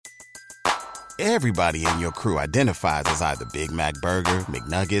Everybody in your crew identifies as either Big Mac Burger,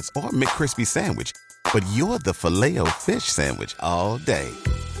 McNuggets, or McCrispy Sandwich. But you're the Filet-O-Fish Sandwich all day.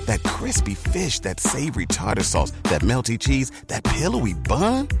 That crispy fish, that savory tartar sauce, that melty cheese, that pillowy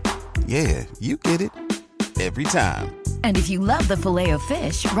bun. Yeah, you get it. Every time. And if you love the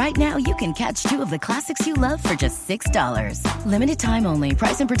Filet-O-Fish, right now you can catch two of the classics you love for just $6. Limited time only.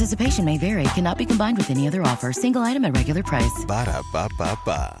 Price and participation may vary. Cannot be combined with any other offer. Single item at regular price.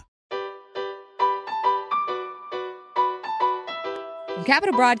 Ba-da-ba-ba-ba. From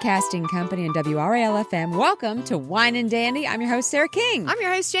Capital Broadcasting Company and WRAL-FM, welcome to Wine and Dandy. I'm your host, Sarah King. I'm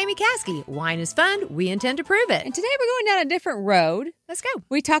your host, Jamie Caskey. Wine is fun. We intend to prove it. And today we're going down a different road. Let's go.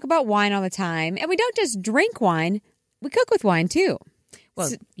 We talk about wine all the time, and we don't just drink wine. We cook with wine, too. Well,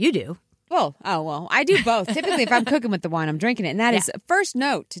 you do. Well, I do both. Typically, if I'm cooking with the wine, I'm drinking it. And that is the first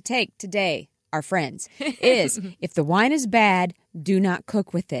note to take today, our friends, is if the wine is bad, do not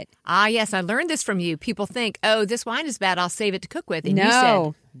cook with it. Ah, yes, I learned this from you. People think, oh, this wine is bad, I'll save it to cook with. And no. You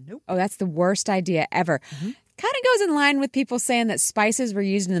said, nope. Oh, that's the worst idea ever. Kind of goes in line with people saying that spices were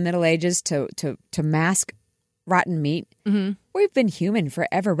used in the Middle Ages to mask rotten meat. Mm-hmm. We've been human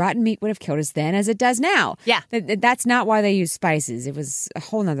forever. Rotten meat would have killed us then as it does now. Yeah. That's not why they use spices. It was a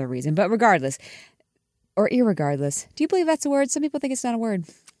whole nother reason. But regardless, or irregardless, do you believe that's a word? Some people think it's not a word.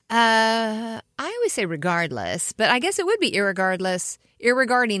 I always say regardless, but I guess it would be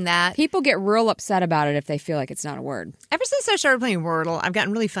irregarding that. People get real upset about it if they feel like it's not a word. Ever since I started playing Wordle, I've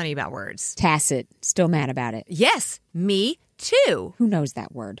gotten really funny about words. Tacit, still mad about it. Yes, me too. Who knows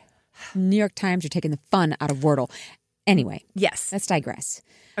that word? New York Times are taking the fun out of Wordle. Anyway. Yes. Let's digress.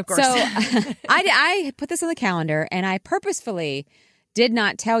 Of course. So I put this on the calendar, and I purposefully did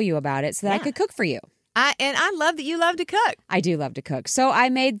not tell you about it so that I could cook for you. And I love that you love to cook. I do love to cook. So I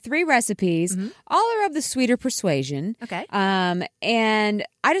made 3 recipes. All are of the sweeter persuasion. Okay. And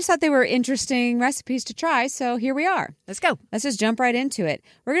I just thought they were interesting recipes to try. So here we are. Let's go. Let's just jump right into it.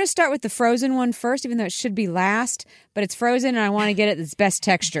 We're going to start with the frozen one first, even though it should be last. But it's frozen, and I want to get it its best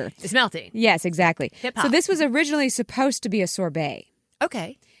texture. It's melting. Yes, exactly. Hip-hop. So this was originally supposed to be a sorbet.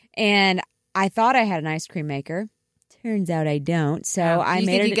 Okay. And I thought I had an ice cream maker. Turns out I don't. So I you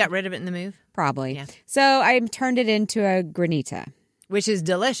made think it. you got rid of it in the move? Probably. Yeah. So I turned it into a granita. Which is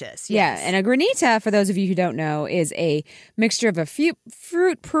delicious. Yeah, Yes. and a granita, for those of you who don't know, is a mixture of a few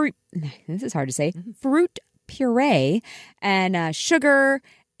fruit puree and sugar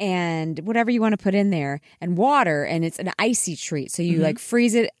and whatever you want to put in there and water, and it's an icy treat. So you like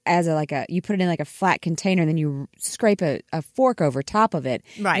freeze it as you put it in like a flat container, and then you scrape a fork over top of it,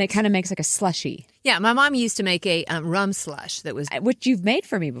 Right. and it kind of makes like a slushy. Yeah, my mom used to make a rum slush that was Which you've made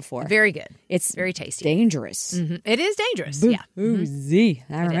for me before. very good. It's very tasty. dangerous. It is dangerous. Yeah. Boozy.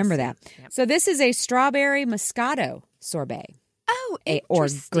 I remember is. that. Yep. So this is a strawberry Moscato sorbet. Oh, Or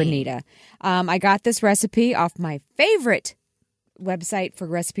interesting. granita. I got this recipe off my favorite website for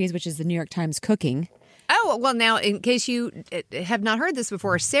recipes, which is the New York Times Cooking. Oh, well, now, in case you have not heard this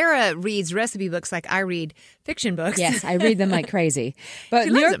before, Sarah reads recipe books like I read fiction books. Yes, I read them like crazy. But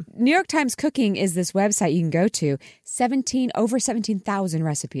She New loves York, New York Times Cooking is this website you can go to. Over 17,000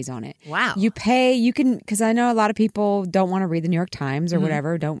 recipes on it. Wow. You can, because I know a lot of people don't want to read the New York Times or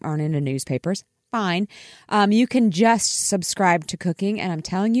whatever, aren't into newspapers. Fine. You can just subscribe to cooking, and I'm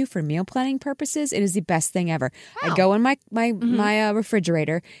telling you, for meal planning purposes, it is the best thing ever. Wow. I go in my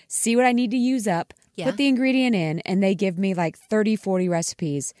refrigerator, see what I need to use up, put the ingredient in, and they give me like 30, 40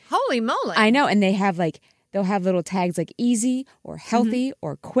 recipes. Holy moly. I know, and they'll have little tags like easy or healthy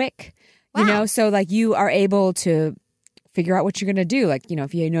or quick. You know, so like you are able to figure out what you're going to do. Like,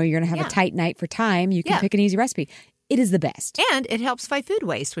 if you know you're going to have a tight night for time, you can pick an easy recipe. It is the best. And it helps fight food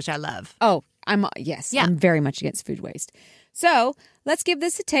waste, which I love. Oh, I'm very much against food waste. So let's give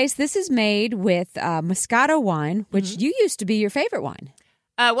this a taste. This is made with Moscato wine, which you used to be your favorite wine.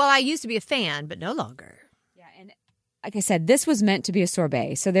 Well, I used to be a fan, but no longer. Yeah, and like I said, this was meant to be a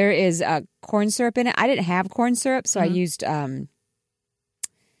sorbet. So there is corn syrup in it. I didn't have corn syrup, so I used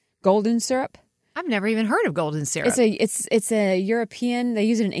golden syrup. I've never even heard of golden syrup. It's a European. They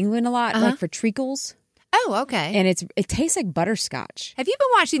use it in England a lot, like for treacles. Oh, okay. And it tastes like butterscotch. Have you been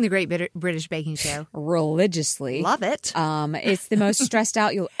watching the Great British Baking Show? Religiously. Love it. It's the most stressed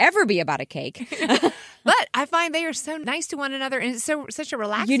out you'll ever be about a cake. But I find they are so nice to one another, and it's such a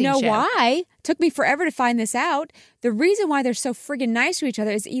relaxing You know show. why? Took me forever to find this out. The reason why they're so friggin' nice to each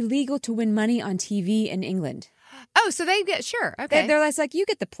other is illegal to win money on TV in England. Oh, so they get, sure, okay. They're like, you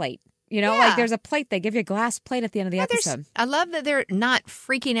get the plate. Like there's a plate. They give you a glass plate at the end of the episode. I love that they're not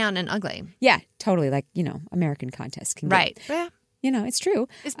freaking out and ugly. Yeah, totally. Like, American contests can get. Right. Yeah. it's true.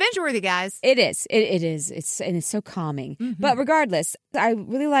 It's binge-worthy, guys. It is. It is. It's so calming. But regardless, I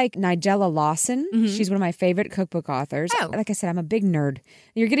really like Nigella Lawson. She's one of my favorite cookbook authors. Oh. Like I said, I'm a big nerd.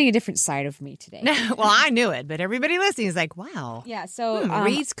 You're getting a different side of me today. Well, I knew it, but everybody listening is like, wow. Yeah, so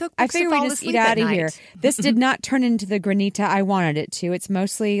reads cookbooks I to figured fall we just asleep eat at out of night. here. This did not turn into the granita I wanted it to. It's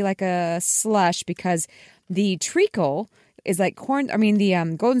mostly like a slush because the treacle is like corn. I mean,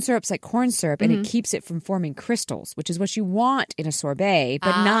 the golden syrup's like corn syrup, and it keeps it from forming crystals, which is what you want in a sorbet,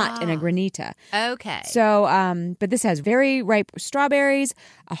 but not in a granita. Okay. So, but this has very ripe strawberries,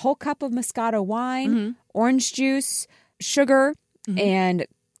 a whole cup of Moscato wine, orange juice, sugar, and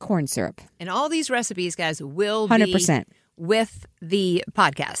corn syrup. And all these recipes, guys, will be 100%. with the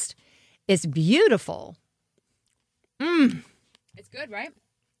podcast. It's beautiful. It's good, right?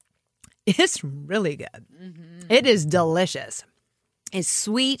 It's really good. It is delicious. It's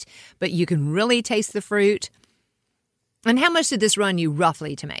sweet, but you can really taste the fruit. And how much did this run you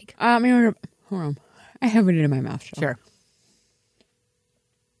roughly to make? Hold on. I have it in my mouth. So. Sure.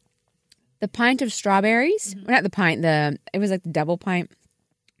 The pint of strawberries, well, not the pint, it was like the double pint.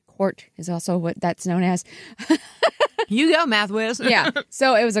 Quart is also what that's known as. You go, Math Whiz. Yeah.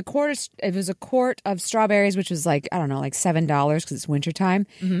 So it was a quart of strawberries, which was like, I don't know, like $7 because it's wintertime.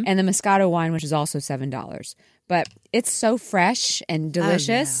 And the Moscato wine, which is also $7. But it's so fresh and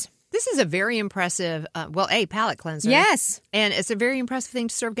delicious. Oh, yeah. This is a very impressive, palate cleanser. Yes. And it's a very impressive thing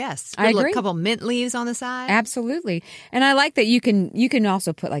to serve guests. I agree. A couple mint leaves on the side. Absolutely. And I like that you can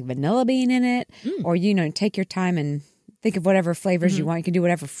also put like vanilla bean in it or, take your time and think of whatever flavors you want. You can do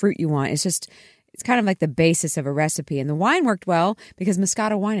whatever fruit you want. It's kind of like the basis of a recipe. And the wine worked well because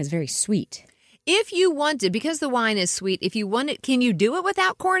Moscato wine is very sweet. If you wanted, because the wine is sweet, if you want it, can you do it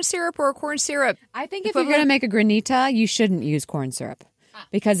without corn syrup or corn syrup? I think if you're going to make a granita, you shouldn't use corn syrup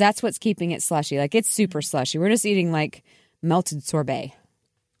because that's what's keeping it slushy. Like it's super slushy. We're just eating like melted sorbet.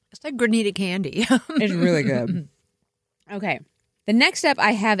 It's like granita candy. It's really good. Okay. The next up,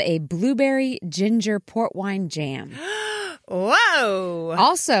 I have a blueberry ginger port wine jam. Whoa.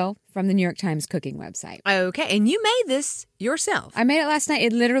 Also from the New York Times cooking website. Okay. And you made this yourself. I made it last night.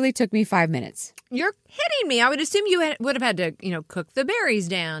 It literally took me 5 minutes. You're kidding me. I would assume you would have had to, cook the berries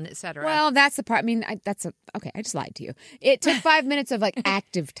down, etc. Well, that's the part. I mean, okay, I just lied to you. It took 5 minutes of like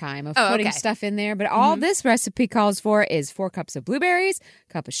active time of putting stuff in there. But all this recipe calls for is 4 cups of blueberries,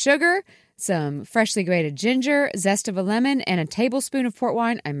 a cup of sugar, some freshly grated ginger, zest of a lemon, and a tablespoon of port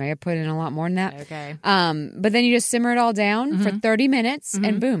wine. I may have put in a lot more than that. Okay. But then you just simmer it all down for 30 minutes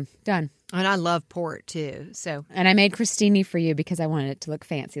and boom, done. And I love port too. And I made crostini for you because I wanted it to look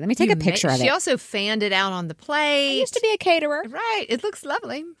fancy. Let me take a picture of it. She also fanned it out on the plate. I used to be a caterer. Right. It looks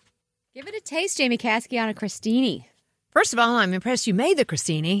lovely. Give it a taste, Jamie Caskey, on a crostini. First of all, I'm impressed you made the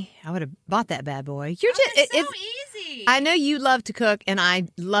crostini. I would have bought that bad boy. It's so easy. I know you love to cook, and I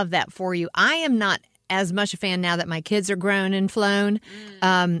love that for you. I am not as much a fan now that my kids are grown and flown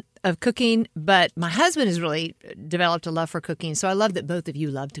of cooking, but my husband has really developed a love for cooking. So I love that both of you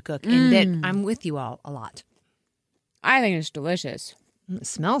love to cook and that I'm with you all a lot. I think it's delicious. It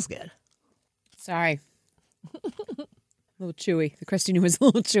smells good. Sorry. A little chewy. The crostini was a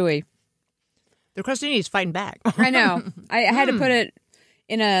little chewy. The crostini is fighting back. I know. I had to put it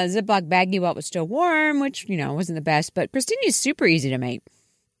in a Ziploc baggie while it was still warm, which, wasn't the best. But crostini is super easy to make.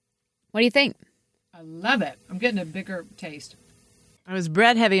 What do you think? I love it. I'm getting a bigger taste. I was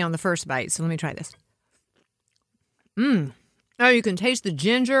bread heavy on the first bite, so let me try this. Oh, you can taste the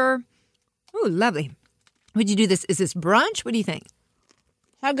ginger. Ooh, lovely. Would you do this? Is this brunch? What do you think?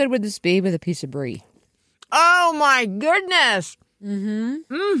 How good would this be with a piece of brie? Oh, my goodness.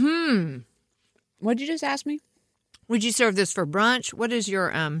 What did you just ask me? Would you serve this for brunch? What is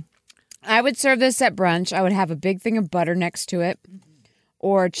your I would serve this at brunch. I would have a big thing of butter next to it.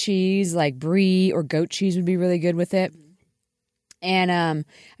 Or cheese, like brie or goat cheese would be really good with it. And,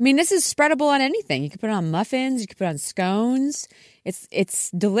 this is spreadable on anything. You can put it on muffins. You can put it on scones. It's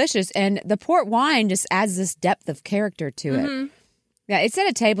delicious. And the port wine just adds this depth of character to it. Yeah, it said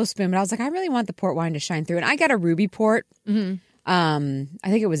a tablespoon, but I was like, I really want the port wine to shine through. And I got a ruby port. I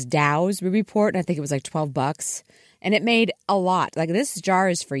think it was Dow's ruby port, and I think it was like $12. And it made a lot. Like, this jar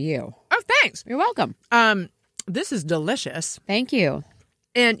is for you. Oh, thanks. You're welcome. This is delicious. Thank you.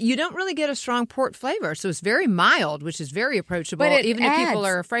 And you don't really get a strong port flavor, so it's very mild, which is very approachable, But even if people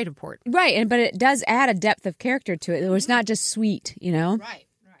are afraid of port. Right, but it does add a depth of character to it. It's not just sweet, Right.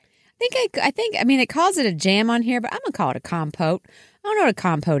 I think. It calls it a jam on here, but I'm gonna call it a compote. I don't know what a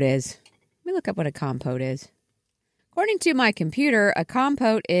compote is. Let me look up what a compote is. According to my computer, a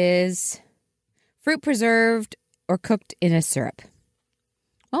compote is fruit preserved or cooked in a syrup.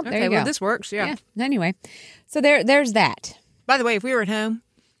 Well, there you go. Well, this works, yeah. Anyway, so there's that. By the way, if we were at home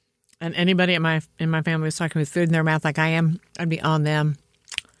and anybody in my family was talking with food in their mouth like I am, I'd be on them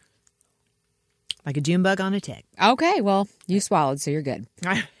like a June bug on a tick. Okay, well, you swallowed, so you're good.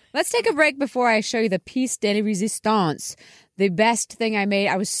 Let's take a break before I show you the piece de resistance, the best thing I made.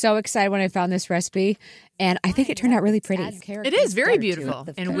 I was so excited when I found this recipe, and I think it turned out really pretty. It is very beautiful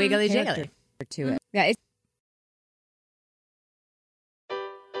and wiggly jiggly. To it. Yeah.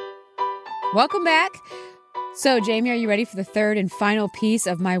 Welcome back. So, Jamie, are you ready for the third and final piece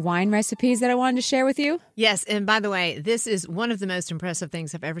of my wine recipes that I wanted to share with you? Yes, and by the way, this is one of the most impressive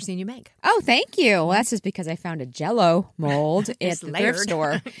things I've ever seen you make. Oh, thank you. Well, that's just because I found a Jell-O mold at the thrift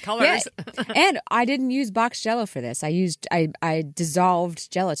store. Colors. Yeah. And I didn't use boxed Jell-O for this. I dissolved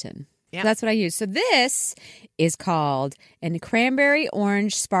gelatin. Yeah. So that's what I used. So this is called a cranberry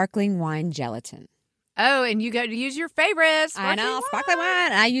orange sparkling wine gelatin. Oh, and you got to use your favorites. I know, sparkling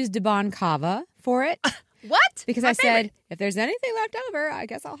wine. I used De Bon Cava for it. What? Because My I favorite. said, if there's anything left over, I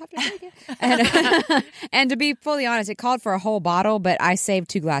guess I'll have to take it. And to be fully honest, it called for a whole bottle, but I saved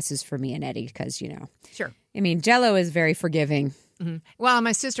 2 glasses for me and Eddie because, Sure. I mean, Jell-O is very forgiving. Mm-hmm. Well,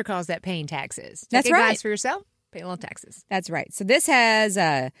 my sister calls that paying taxes. That's Take a right. glass for yourself, pay a little taxes. That's right. So this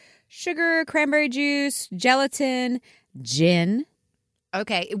has sugar, cranberry juice, gelatin, gin.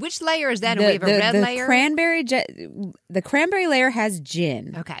 Okay, which layer is that? And we have a red layer? The cranberry layer has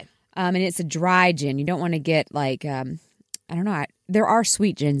gin. Okay. And it's a dry gin. You don't want to get like, I don't know. There are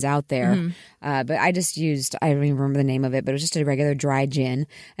sweet gins out there, but I just used, I don't even remember the name of it, but it was just a regular dry gin.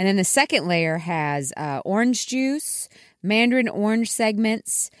 And then the second layer has orange juice, mandarin orange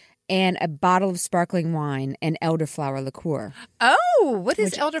segments, and a bottle of sparkling wine and elderflower liqueur. Oh, what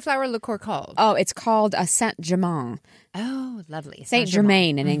is elderflower liqueur called? Oh, it's called a Saint-Germain. Oh, lovely.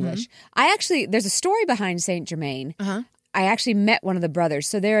 Saint-Germain in English. There's a story behind Saint-Germain. I actually met one of the brothers.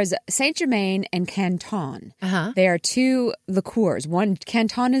 So there is Saint-Germain and Canton. They are 2 liqueurs. One,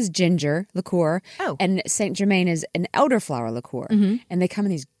 Canton is ginger liqueur, and Saint-Germain is an elderflower liqueur. And they come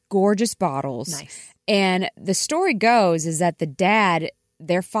in these gorgeous bottles. Nice. And the story goes is that the dad,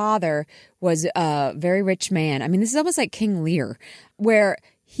 their father, was a very rich man. I mean, this is almost like King Lear, where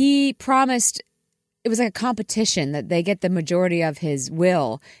he promised, it was like a competition that they get the majority of his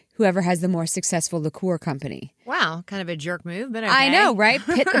will, whoever has the more successful liqueur company. Wow, kind of a jerk move, but okay. I know, right?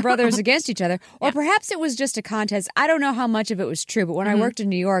 Pit the brothers against each other. Or perhaps it was just a contest. I don't know how much of it was true, but when I worked in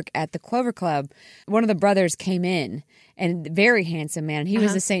New York at the Clover Club, one of the brothers came in, and very handsome man. He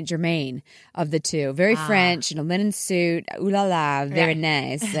was the Saint-Germain of the 2. Very French, in a linen suit. Ooh la la, very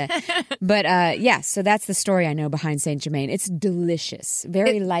nice. But so that's the story I know behind Saint-Germain. It's delicious,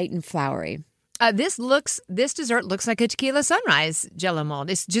 very light and flowery. This dessert looks like a tequila sunrise Jell-O mold.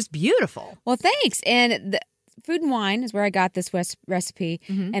 It's just beautiful. Well, thanks. And the Food and Wine is where I got this recipe,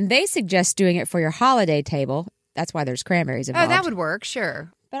 and they suggest doing it for your holiday table. That's why there's cranberries involved. Oh, that would work,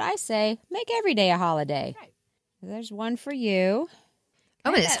 sure. But I say, make every day a holiday. Right. There's one for you.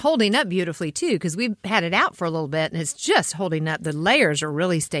 Oh, and it's holding up beautifully, too, because we've had it out for a little bit, and it's just holding up. The layers are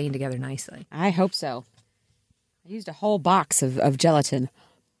really staying together nicely. I hope so. I used a whole box of gelatin.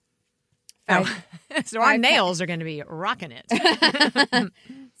 So our nails are going to be rocking it.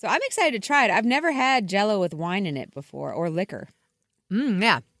 So I'm excited to try it. I've never had Jell-O with wine in it before, or liquor.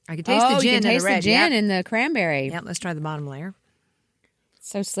 Yeah. I can taste the gin you can taste and the red. The gin and the cranberry. Yeah, let's try the bottom layer. It's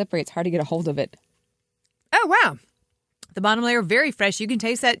so slippery, it's hard to get a hold of it. Oh, wow. The bottom layer, very fresh. You can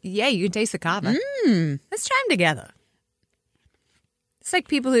taste that. Yeah, you can taste the cava. Let's try them together. It's like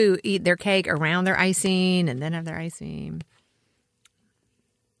people who eat their cake around their icing and then have their icing.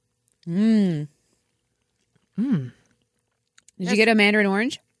 Did you get a mandarin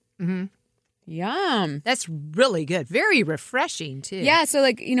orange? Yum. That's really good. Very refreshing, too. Yeah, so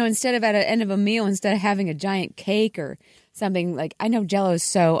instead of at the end of a meal, instead of having a giant cake or something, I know Jell-O is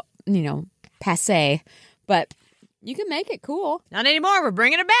so, passé, but you can make it cool. Not anymore. We're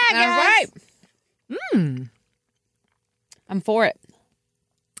bringing it back, guys. All right. I'm for it.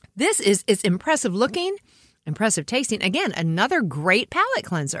 This is impressive looking, impressive tasting. Again, another great palate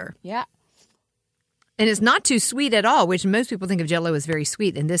cleanser. Yeah. And it's not too sweet at all, which most people think of Jell-O as very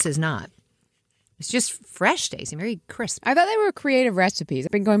sweet, and this is not. It's just fresh tasting, very crisp. I thought they were creative recipes.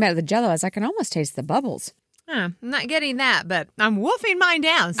 I've been going back to the Jell-O as I can almost taste the bubbles. I'm not getting that, but I'm wolfing mine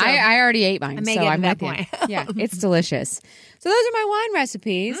down. So I already ate mine, I may so get to I'm that with point. you. Yeah, it's delicious. So those are my wine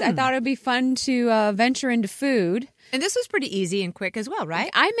recipes. I thought it would be fun to venture into food. And this was pretty easy and quick as well, right?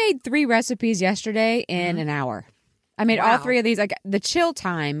 I made 3 recipes yesterday in an hour. I made all 3 of these. The chill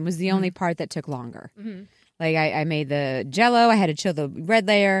time was the only part that took longer. Like I made the Jell-O. I had to chill the red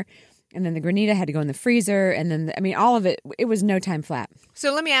layer. And then the granita had to go in the freezer. And then, all of it, it was no time flat.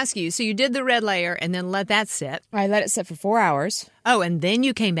 So let me ask you. So you did the red layer and then let that sit. I let it sit for 4 hours. Oh, and then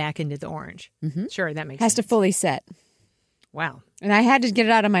you came back and did the orange. Mm-hmm. Sure, that makes sense. Has to fully set. Wow. And I had to get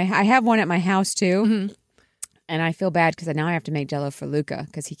it out of I have one at my house too. Mm-hmm. And I feel bad because now I have to make Jell-O for Luca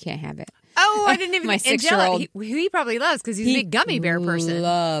because he can't have it. Oh, I didn't even. My 6-year-old. He probably loves because he's a big gummy bear person. He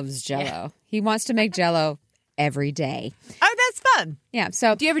loves Jell-O. Yeah. He wants to make Jell-O every day. Oh, that's fun. Yeah.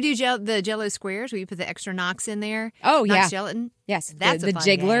 So, do you ever do the Jell-O squares where you put the extra Knox in there? Oh, yeah. Knox gelatin? Yes. That's the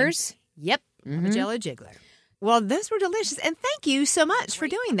jigglers. Game. Yep. Mm-hmm. A Jell-O jiggler. Well, those were delicious. And thank you so much for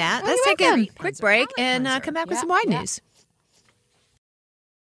doing that. Let's take a quick break and come back with some wine news.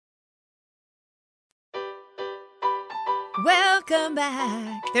 Welcome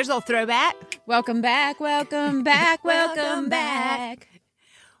back. There's a little throwback. Welcome back, welcome back, welcome back.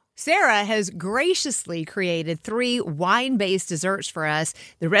 Sarah has graciously created 3 wine-based desserts for us.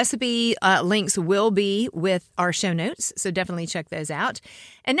 The recipe links will be with our show notes, so definitely check those out.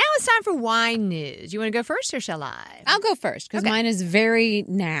 And now it's time for wine news. You want to go first or shall I? I'll go first because mine is very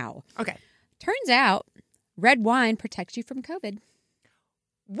now. Okay. Turns out red wine protects you from COVID.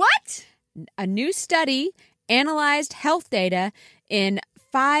 What? A new study analyzed health data in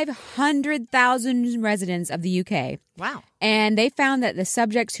 500,000 residents of the UK. Wow. And they found that the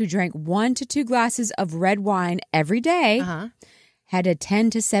subjects who drank 1 to 2 glasses of red wine every day had a 10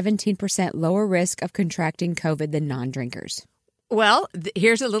 to 17% lower risk of contracting COVID than non-drinkers. Well,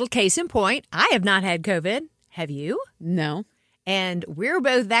 here's a little case in point. I have not had COVID. Have you? No. And we're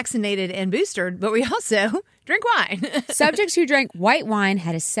both vaccinated and boosted, but we also drink wine. Subjects who drank white wine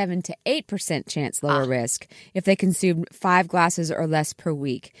had a 7 to 8% chance lower risk if they consumed 5 glasses or less per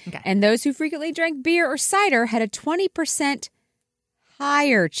week. Okay. And those who frequently drank beer or cider had a 20%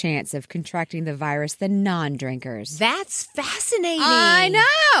 higher chance of contracting the virus than non-drinkers. That's fascinating. I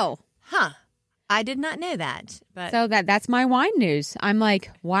know. Huh. I did not know that. But so that's my wine news. I'm like,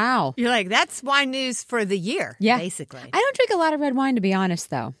 wow. You're like, that's wine news for the year, basically. I don't drink a lot of red wine, to be honest,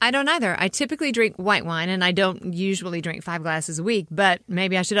 though. I don't either. I typically drink white wine, and I don't usually drink 5 glasses a week, but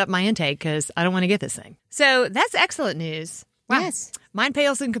maybe I should up my intake because I don't want to get this thing. So that's excellent news. Wow. Yes. Mine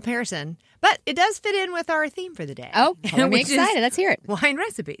pales in comparison, but it does fit in with our theme for the day. Oh, I'm excited. Let's hear it. Wine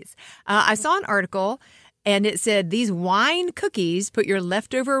recipes. I saw an article, and it said these wine cookies put your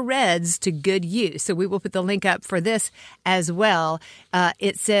leftover reds to good use. So we will put the link up for this as well.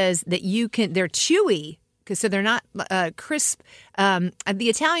 It says that they're chewy. So they're not crisp. The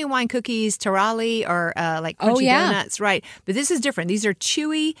Italian wine cookies, Taralli, are like crunchy donuts, right? But this is different. These are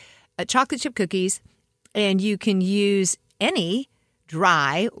chewy chocolate chip cookies, and you can use any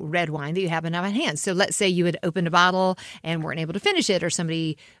dry red wine that you happen to have at hand. So let's say you had opened a bottle and weren't able to finish it, or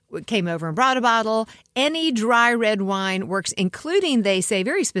somebody came over and brought a bottle. Any dry red wine works, including, they say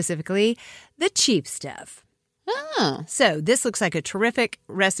very specifically, the cheap stuff. Oh. So this looks like a terrific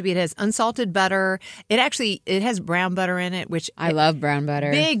recipe. It has unsalted butter. It has brown butter in it, which I love brown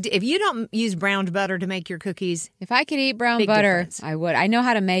butter. If you don't use browned butter to make your cookies, if I could eat brown butter, difference. I would. I know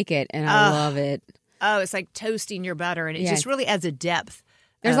how to make it, and I love it. Oh, it's like toasting your butter, and it just really adds a depth.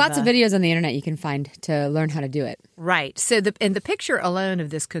 There's lots of videos on the internet you can find to learn how to do it. Right. So the picture alone of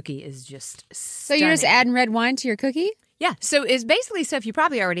this cookie is just stunning. So you're just adding red wine to your cookie? Yeah. So it's basically stuff you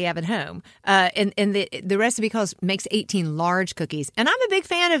probably already have at home. And the recipe makes 18 large cookies. And I'm a big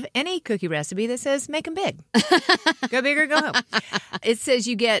fan of any cookie recipe that says make them big. Go big or go home. It says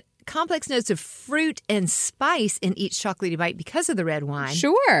you get complex notes of fruit and spice in each chocolatey bite because of the red wine.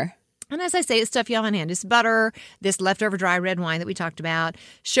 Sure. And as I say, it's stuff you have on hand. It's butter, this leftover dry red wine that we talked about,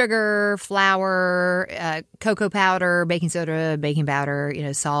 sugar, flour, cocoa powder, baking soda, baking powder,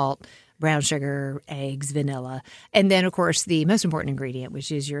 salt, brown sugar, eggs, vanilla. And then, of course, the most important ingredient,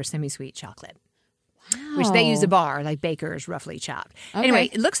 which is your semi-sweet chocolate. Wow. Which they use a bar, like bakers, roughly chopped. Okay. Anyway,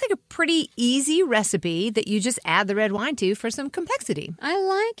 it looks like a pretty easy recipe that you just add the red wine to for some complexity. I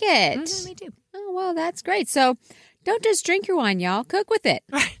like it. Mm-hmm, me too. Oh, well, that's great. So don't just drink your wine, y'all. Cook with it.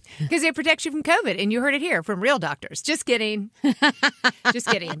 Right. Because it protects you from COVID. And you heard it here from real doctors. Just kidding. Just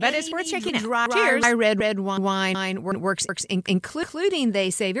kidding. But it's worth checking out. Cheers. Red wine works, including,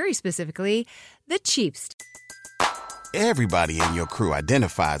 they say very specifically, the cheap stuff. Everybody in your crew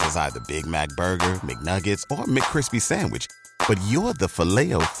identifies as either Big Mac Burger, McNuggets, or McCrispy Sandwich. But you're the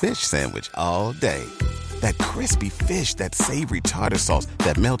Filet-O-Fish Sandwich all day. That crispy fish, that savory tartar sauce,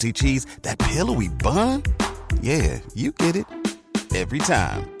 that melty cheese, that pillowy bun. Yeah, you get it. Every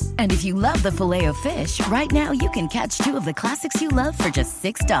time. And if you love the Filet-O-Fish, right now you can catch 2 of the classics you love for just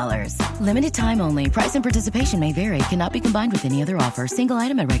 $6. Limited time only. Price and participation may vary. Cannot be combined with any other offer. Single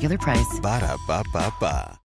item at regular price. Ba-da-ba-ba-ba.